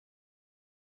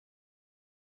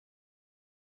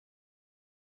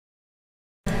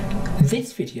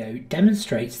This video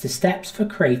demonstrates the steps for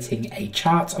creating a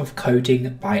chart of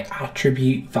coding by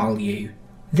attribute value.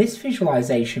 This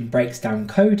visualization breaks down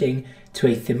coding to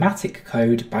a thematic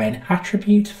code by an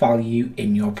attribute value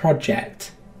in your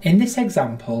project. In this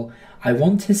example, I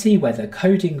want to see whether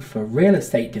coding for real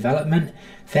estate development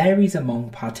varies among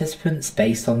participants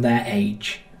based on their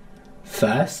age.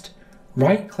 First,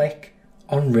 right-click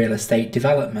on Real Estate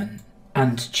Development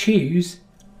and choose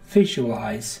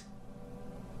Visualize.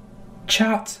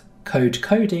 Chart Code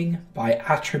Coding by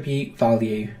Attribute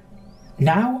Value.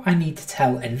 Now I need to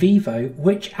tell NVivo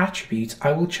which attribute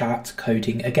I will chart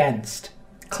coding against.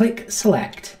 Click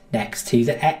Select next to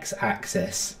the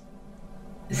X-axis.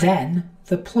 Then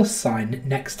the plus sign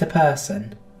next to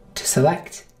Person. To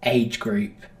select Age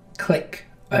Group, click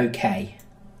OK.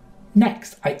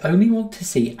 Next, I only want to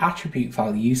see attribute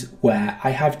values where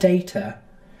I have data.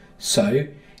 So,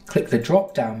 click the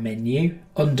drop-down menu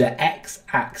under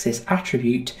X-axis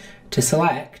attribute to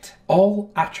select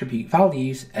all attribute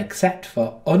values except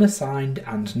for unassigned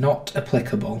and not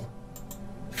applicable.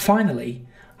 Finally,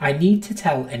 I need to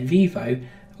tell NVivo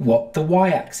what the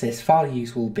Y-axis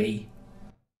values will be.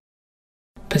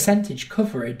 Percentage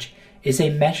coverage is a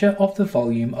measure of the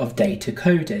volume of data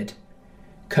coded.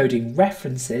 Coding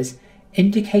references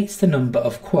indicates the number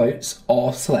of quotes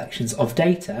or selections of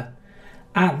data,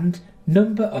 and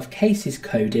number of cases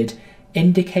coded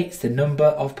indicates the number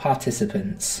of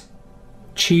participants.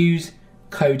 Choose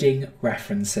Coding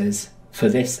References for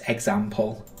this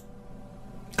example.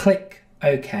 Click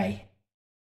OK.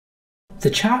 The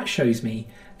chart shows me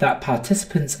that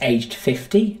participants aged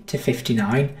 50 to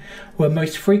 59 were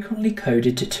most frequently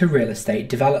coded to real estate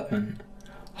development.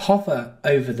 Hover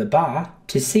over the bar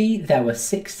to see there were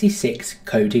 66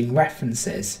 coding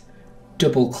references.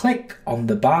 Double-click on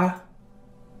the bar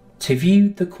to view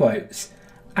the quotes,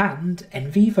 and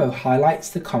NVivo highlights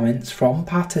the comments from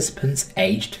participants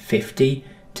aged 50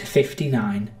 to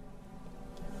 59.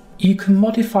 You can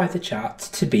modify the chart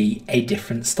to be a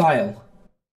different style,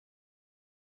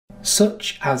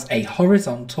 such as a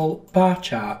horizontal bar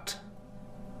chart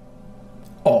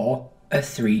or a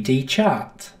 3D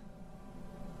chart.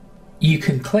 You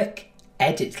can click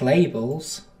Edit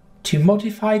Labels to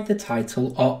modify the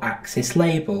title or axis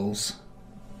labels.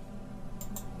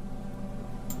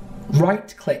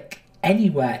 Right-click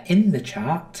anywhere in the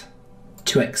chart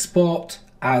to export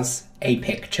as a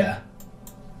picture.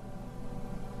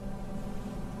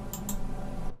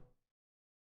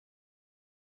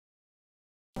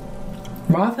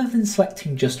 Rather than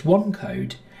selecting just one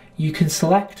code, you can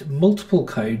select multiple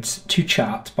codes to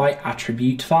chart by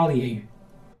attribute value.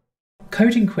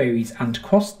 Coding queries and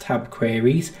cross-tab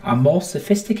queries are more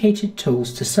sophisticated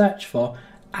tools to search for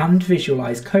and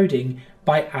visualize coding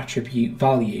by attribute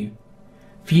value.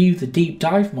 View the deep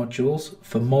dive modules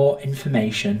for more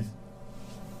information.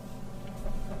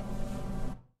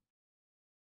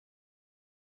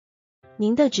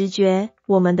 您的直觉，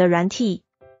我们的软体。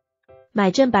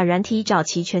买正版软体找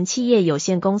祺荃企业有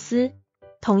限公司，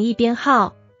统一编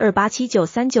号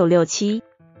28793967，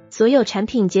所有产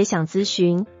品皆享咨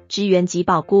询、支援及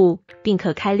保固，并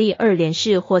可开立2联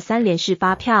式或3联式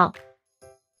发票。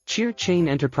Chain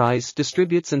Enterprise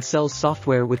distributes and sells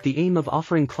software with the aim of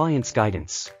offering clients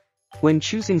guidance when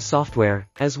choosing software,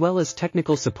 as well as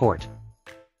technical support.